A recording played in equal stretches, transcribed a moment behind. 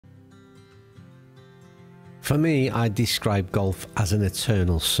For me, I describe golf as an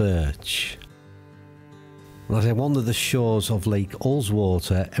eternal search. As I wander the shores of Lake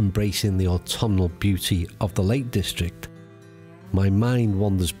Ullswater, embracing the autumnal beauty of the Lake District, my mind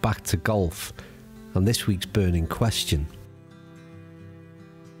wanders back to golf and this week's burning question.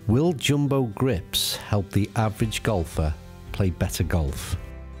 Will jumbo grips help the average golfer play better golf?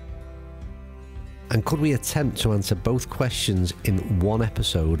 And could we attempt to answer both questions in one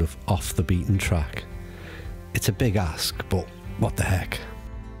episode of Off the Beaten Track? It's a big ask, but what the heck.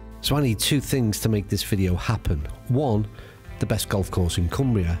 So I need two things to make this video happen. One, the best golf course in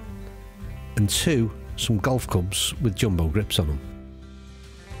Cumbria, and two, some golf clubs with jumbo grips on them.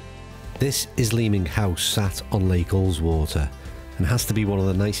 This is Leeming House sat on Lake Ullswater and has to be one of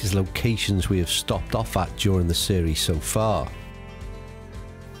the nicest locations we have stopped off at during the series so far.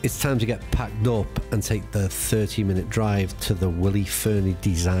 It's time to get packed up and take the 30-minute drive to the Willie Fernie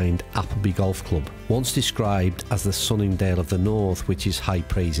designed Appleby Golf Club, once described as the Sunningdale of the North, which is high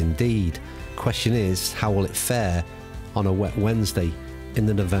praise indeed. Question is, how will it fare on a wet Wednesday in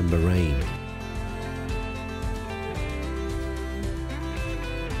the November rain?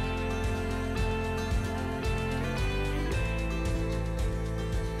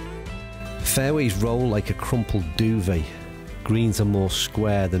 Fairways roll like a crumpled duvet. Greens are more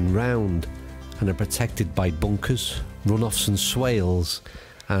square than round and are protected by bunkers, runoffs and swales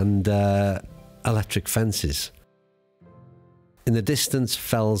and electric fences. In the distance,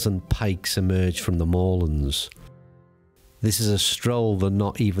 fells and pikes emerge from the moorlands. This is a stroll that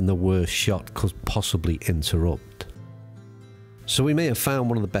not even the worst shot could possibly interrupt. So we may have found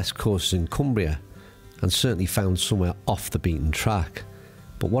one of the best courses in Cumbria and certainly found somewhere off the beaten track.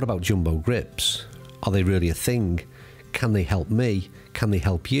 But what about jumbo grips? Are they really a thing? Can they help me? Can they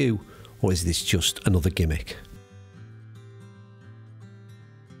help you? Or is this just another gimmick?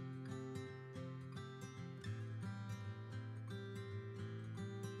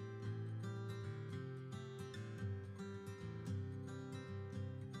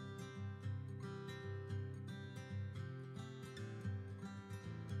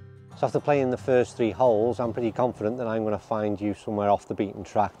 So after playing the first 3 holes, I'm pretty confident that I'm going to find you somewhere off the beaten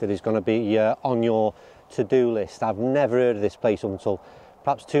track that is going to be on your to-do list. I've never heard of this place up until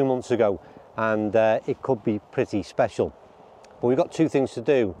perhaps 2 months ago, and it could be pretty special. But we've got 2 things to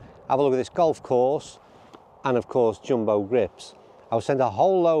do. Have a look at this golf course and of course jumbo grips. I was sent a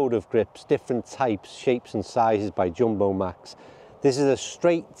whole load of grips, different types, shapes and sizes by Jumbo Max. This is a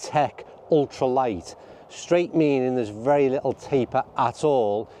straight tech ultralight. Straight meaning there's very little taper at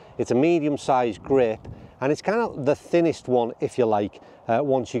all. It's a medium-sized grip and it's kind of the thinnest one, if you like,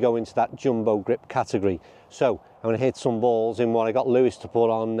 once you go into that jumbo grip category. So I'm going to hit some balls in what I got Lewis to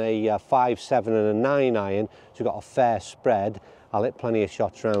put on a 5, 7 and a 9 iron, so we've got a fair spread. I'll hit plenty of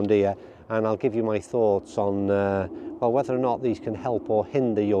shots around here and I'll give you my thoughts on well, whether or not these can help or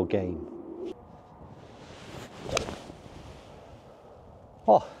hinder your game.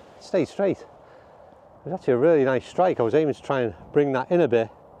 Oh, it stayed straight. It was actually a really nice strike. I was aiming to try and bring that in a bit.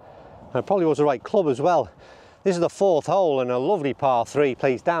 And it probably was the right club as well. This is the 4th hole and a lovely par 3,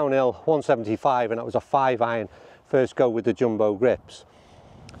 plays downhill 175, and that was a 5 iron first go with the jumbo grips.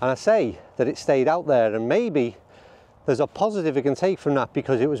 And I say that it stayed out there, and maybe there's a positive you can take from that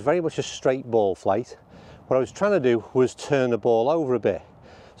because it was very much a straight ball flight. What I was trying to do was turn the ball over a bit.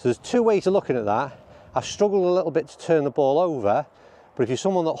 So there's 2 ways of looking at that. I struggled a little bit to turn the ball over, but if you're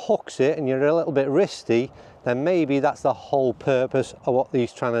someone that hooks it and you're a little bit wristy, then maybe that's the whole purpose of what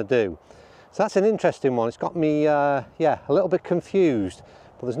he's trying to do. So that's an interesting one. It's got me, yeah, a little bit confused,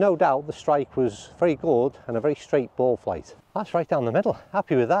 but there's no doubt the strike was very good and a very straight ball flight. That's right down the middle.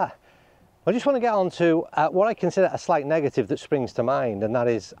 Happy with that. I just want to get on to what I consider a slight negative that springs to mind, and that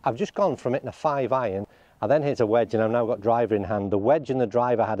is I've just gone from hitting a 5 iron. I then hit a wedge and I've now got driver in hand. The wedge and the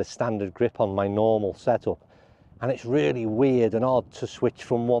driver had a standard grip on my normal setup, and it's really weird and odd to switch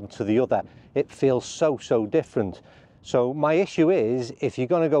from one to the other. It feels so different. So my issue is, if you're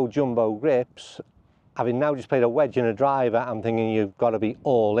going to go jumbo grips, having now just played a wedge and a driver, I'm thinking you've got to be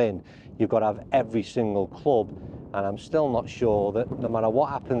all in. You've got to have every single club, and I'm still not sure that no matter what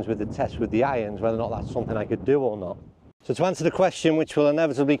happens with the test with the irons, whether or not that's something I could do or not. So to answer the question, which will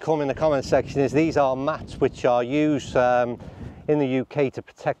inevitably come in the comment section, is these are mats which are used in the UK to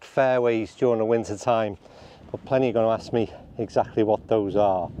protect fairways during the winter time. But plenty are going to ask me exactly what those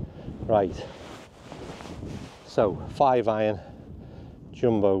are. Right, so 5 iron,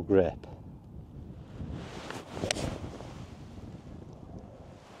 jumbo grip.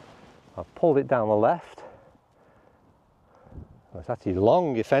 I've pulled it down the left. It's actually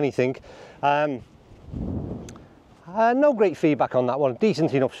long, if anything. No great feedback on that one.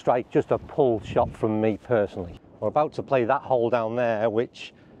 Decent enough strike, just a pull shot from me personally. We're about to play that hole down there,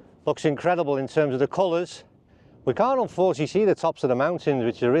 which looks incredible in terms of the colours. We can't unfortunately see the tops of the mountains,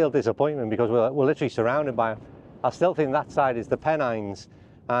 which is a real disappointment because we're literally surrounded by them. I still think that side is the Pennines,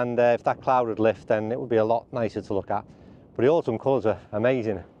 and if that cloud would lift, then it would be a lot nicer to look at. But the autumn colours are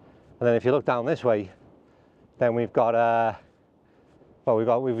amazing. And then if you look down this way, then we've got, well, we've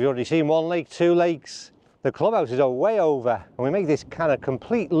already seen one lake, two lakes. The clubhouses are way over, and we make this kind of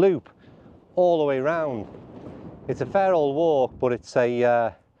complete loop all the way round. It's a fair old walk, but it's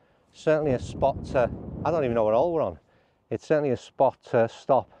a certainly a spot to, I don't even know what hole we're on. It's certainly a spot to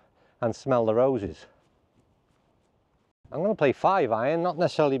stop and smell the roses. I'm going to play 5-iron, not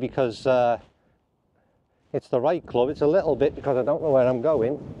necessarily because it's the right club, it's a little bit because I don't know where I'm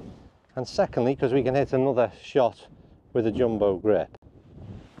going, and secondly because we can hit another shot with a jumbo grip.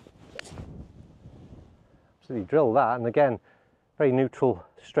 Absolutely drill that, and again, very neutral,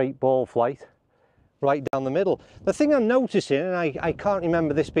 straight ball flight, right down the middle. The thing I'm noticing, and I can't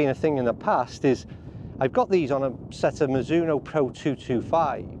remember this being a thing in the past, is I've got these on a set of Mizuno Pro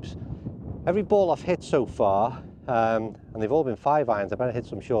 225s. Every ball I've hit so far, and they've all been 5-irons, I better hit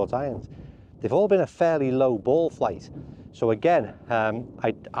some short irons, they've all been a fairly low ball flight. So again,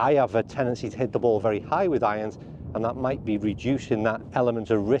 I have a tendency to hit the ball very high with irons, and that might be reducing that element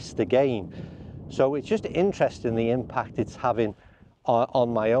of risk to gain. So it's just interesting the impact it's having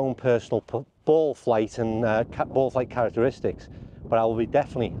on my own personal ball flight and ball flight characteristics. But I will be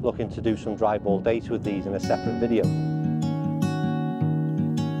definitely looking to do some dry ball data with these in a separate video.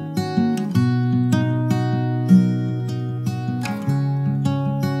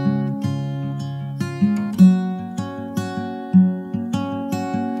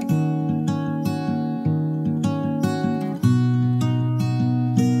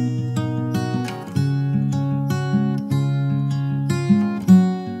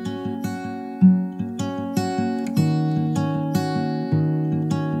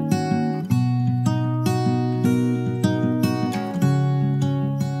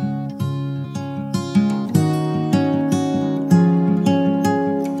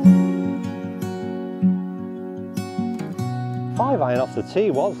 Iron off the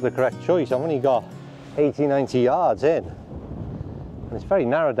tee was the correct choice. I've only got 80-90 yards in, and it's very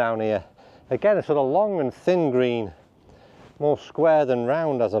narrow down here. Again, a sort of long and thin green, more square than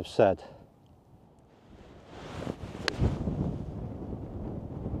round, as I've said.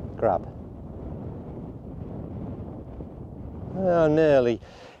 Grab. Oh, nearly.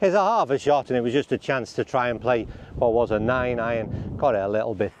 It's a half a shot, and it was just a chance to try and play what was a 9-iron. Got it a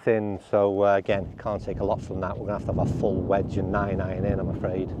little bit thin, so again, can't take a lot from that. We're going to have a full wedge and 9-iron in, I'm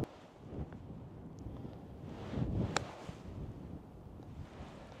afraid.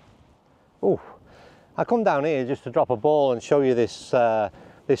 Oh, I come down here just to drop a ball and show you this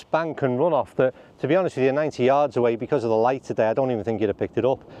this bank and runoff that, to be honest with you, 90 yards away, because of the light today, I don't even think you'd have picked it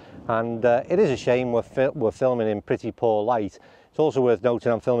up. And it is a shame we're filming in pretty poor light. It's also worth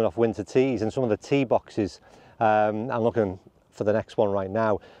noting I'm filming off winter tees, and some of the tee boxes, I'm looking for the next one right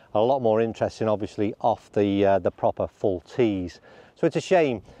now, are a lot more interesting, obviously, off the proper full tees. So it's a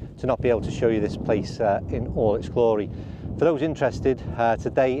shame to not be able to show you this place in all its glory. For those interested,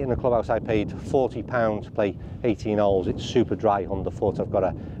 today in the clubhouse I paid £40 to play 18 holes. It's super dry underfoot. I've got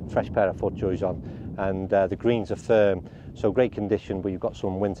a fresh pair of FootJoys on, and the greens are firm, so great condition, but you've got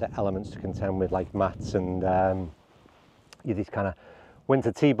some winter elements to contend with, like mats and these kind of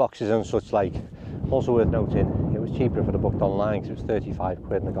winter tee boxes and such like. Also worth noting, it was cheaper if I'd have booked online, because it was 35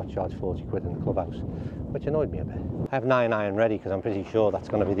 quid and I got charged 40 quid in the clubhouse, which annoyed me a bit. I have 9-iron ready because I'm pretty sure that's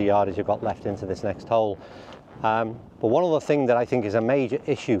going to be the yardage I've got left into this next hole. But one other thing that I think is a major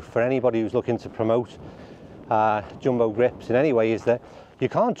issue for anybody who's looking to promote jumbo grips in any way is that you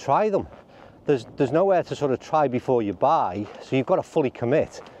can't try them. There's nowhere to sort of try before you buy, so you've got to fully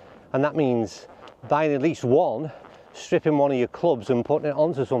commit, and that means buying at least one, stripping one of your clubs and putting it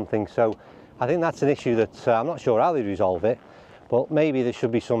onto something. So I think that's an issue that I'm not sure how they resolve it, but maybe there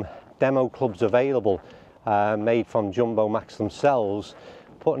should be some demo clubs available made from Jumbo Max themselves,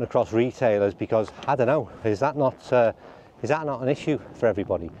 putting across retailers, because I don't know, is that not an issue for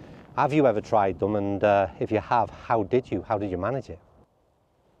everybody? Have you ever tried them, and if you have, how did you manage it?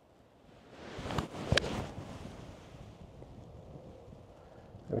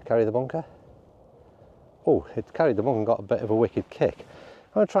 Let me carry the bunker. Oh, it carried the bunker and got a bit of a wicked kick.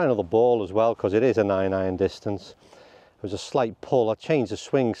 I'm going to try another ball as well, because it is a 9-iron distance. There was a slight pull. I changed the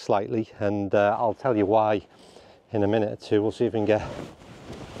swing slightly, and I'll tell you why in a minute or two. We'll see if we can get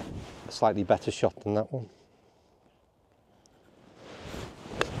a slightly better shot than that one.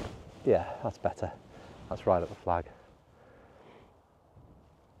 Yeah, that's better. That's right at the flag.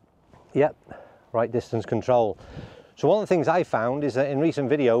 Yep, right distance control. So one of the things I found is that in recent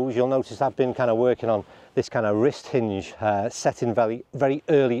videos, you'll notice I've been kind of working on this kind of wrist hinge setting very, very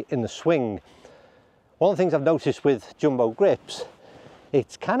early in the swing. One of the things I've noticed with jumbo grips,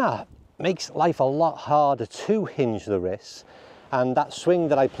 it kind of makes life a lot harder to hinge the wrists. And that swing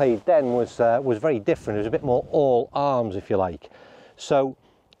that I played then was very different. It was a bit more all arms, if you like. So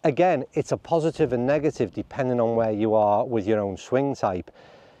again, it's a positive and negative depending on where you are with your own swing type.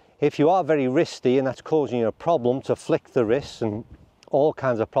 If you are very wristy and that's causing you a problem to flick the wrists and all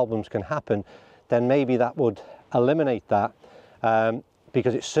kinds of problems can happen, then maybe that would eliminate that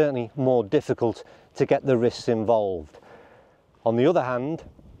because it's certainly more difficult to get the wrists involved. On the other hand,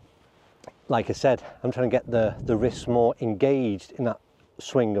 like I said, I'm trying to get the wrists more engaged in that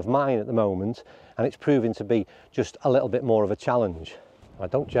swing of mine at the moment, and it's proving to be just a little bit more of a challenge. I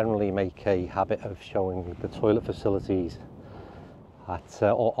don't generally make a habit of showing the toilet facilities at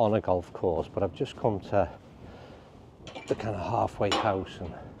or on a golf course, but I've just come to the kind of halfway house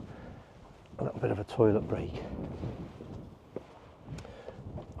and a little bit of a toilet break.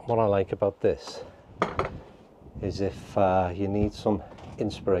 What I like about this is if you need some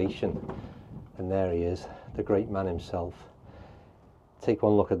inspiration, and there he is, the great man himself. Take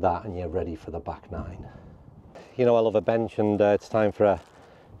one look at that and you're ready for the back nine. You know I love a bench, and it's time for a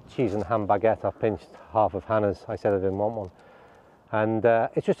cheese and ham baguette. I've pinched half of Hannah's. I said I didn't want one. And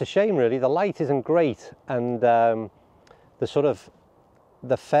it's just a shame really, the light isn't great, and the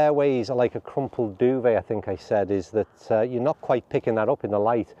fairways are like a crumpled duvet, I think I said, is that you're not quite picking that up in the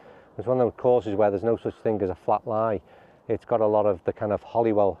light. It's one of those courses where there's no such thing as a flat lie. It's got a lot of the kind of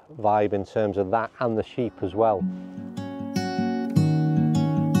Hollywell vibe in terms of that, and the sheep as well.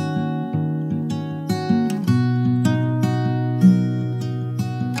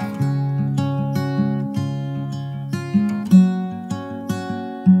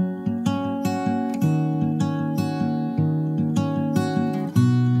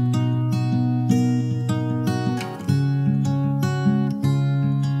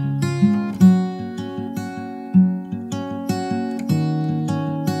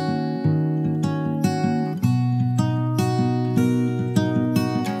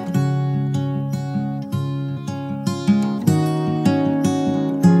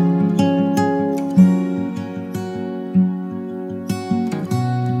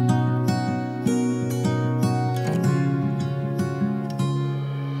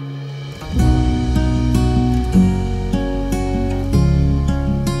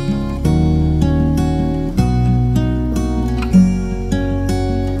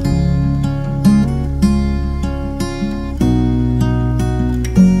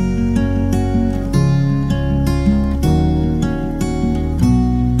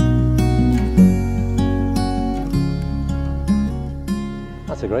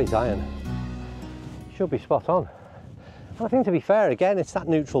 That's a great iron. Should be spot on. And I think, to be fair, again, it's that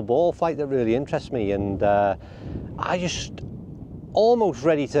neutral ball flight that really interests me, and I just almost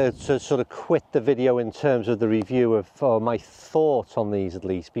ready to sort of quit the video in terms of the review of my thoughts on these, at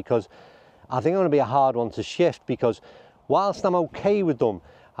least, because I think I'm going to be a hard one to shift, because whilst I'm okay with them,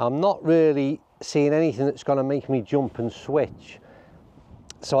 I'm not really seeing anything that's going to make me jump and switch.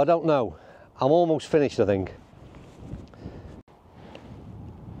 So I don't know. I'm almost finished, I think.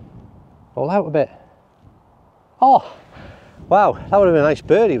 Roll out a bit. Oh, wow, that would have been a nice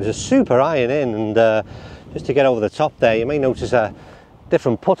birdie. It was a super iron in, and just to get over the top there, you may notice a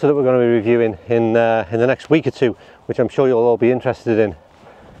different putter that we're going to be reviewing in the next week or two, which I'm sure you'll all be interested in.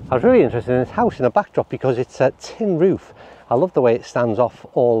 I was really interested in this house in the backdrop because it's a tin roof. I love the way it stands off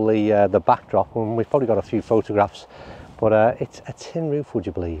all the backdrop, and we've probably got a few photographs, but it's a tin roof, would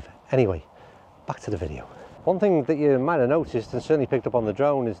you believe? Anyway, back to the video. One thing that you might have noticed, and certainly picked up on the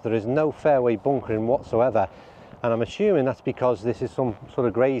drone, is there is no fairway bunkering whatsoever, and I'm assuming that's because this is some sort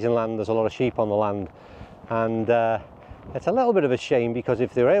of grazing land. There's a lot of sheep on the land, and it's a little bit of a shame, because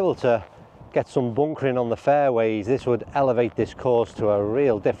if they were able to get some bunkering on the fairways, this would elevate this course to a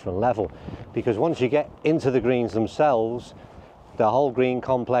real different level, because once you get into the greens themselves, the whole green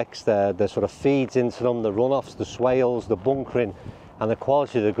complex, the sort of feeds into them, the runoffs, the swales, the bunkering, and the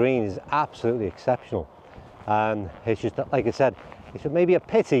quality of the green is absolutely exceptional. And it's just, like I said, it's maybe a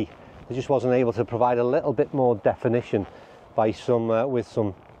pity they just wasn't able to provide a little bit more definition by with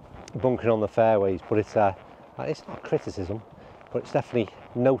some bunkering on the fairways. But it's not criticism, but it's definitely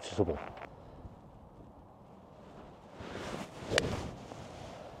noticeable.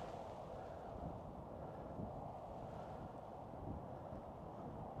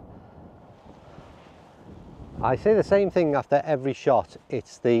 I say the same thing after every shot.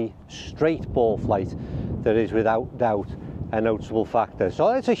 It's the straight ball flight that is without doubt a noticeable factor. So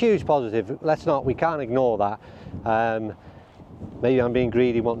it's a huge positive. We can't ignore that. Maybe I'm being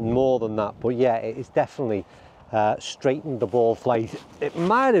greedy, wanting more than that, but yeah, it's definitely straightened the ball flight. It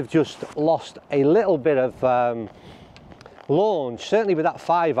might have just lost a little bit of launch. Certainly with that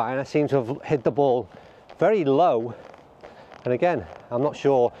 5-iron, I seem to have hit the ball very low. And again, I'm not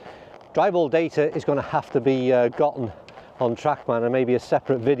sure. Dry ball data is going to have to be gotten on TrackMan, and maybe a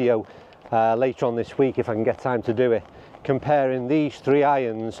separate video later on this week if I can get time to do it, comparing these 3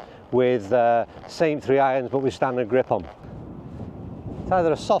 irons with same 3 irons but with standard grip on. It's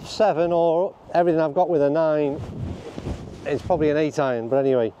either a soft 7 or everything I've got with a 9 is probably an 8-iron, but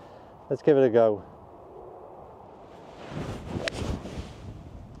anyway, let's give it a go.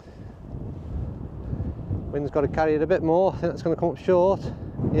 Wind's got to carry it a bit more. I think that's going to come up short.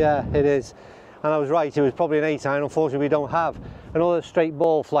 Yeah, it is. And I was right, it was probably an 8-iron. Unfortunately, we don't have another straight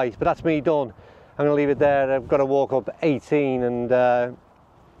ball flight, but that's me done. I'm going to leave it there. I've got to walk up 18, and I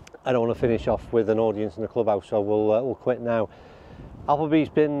don't want to finish off with an audience in the clubhouse, so we'll quit now. Appleby's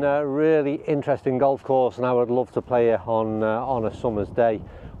been a really interesting golf course, and I would love to play it on a summer's day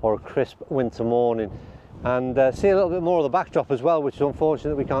or a crisp winter morning, and see a little bit more of the backdrop as well, which is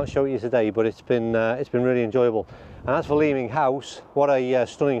unfortunate we can't show you today, but it's been really enjoyable. And as for Leeming House, what a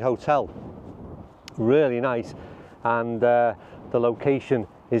stunning hotel, really nice, and the location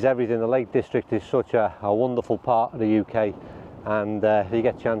is everything. The Lake District is such a wonderful part of the UK, and if you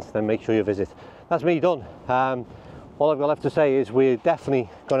get a chance, then make sure you visit. That's me done. All I've got left to say is we're definitely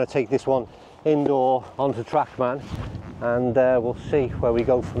going to take this one indoor onto TrackMan, and we'll see where we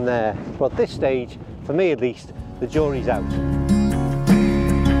go from there. But at this stage, for me at least, the jury's out.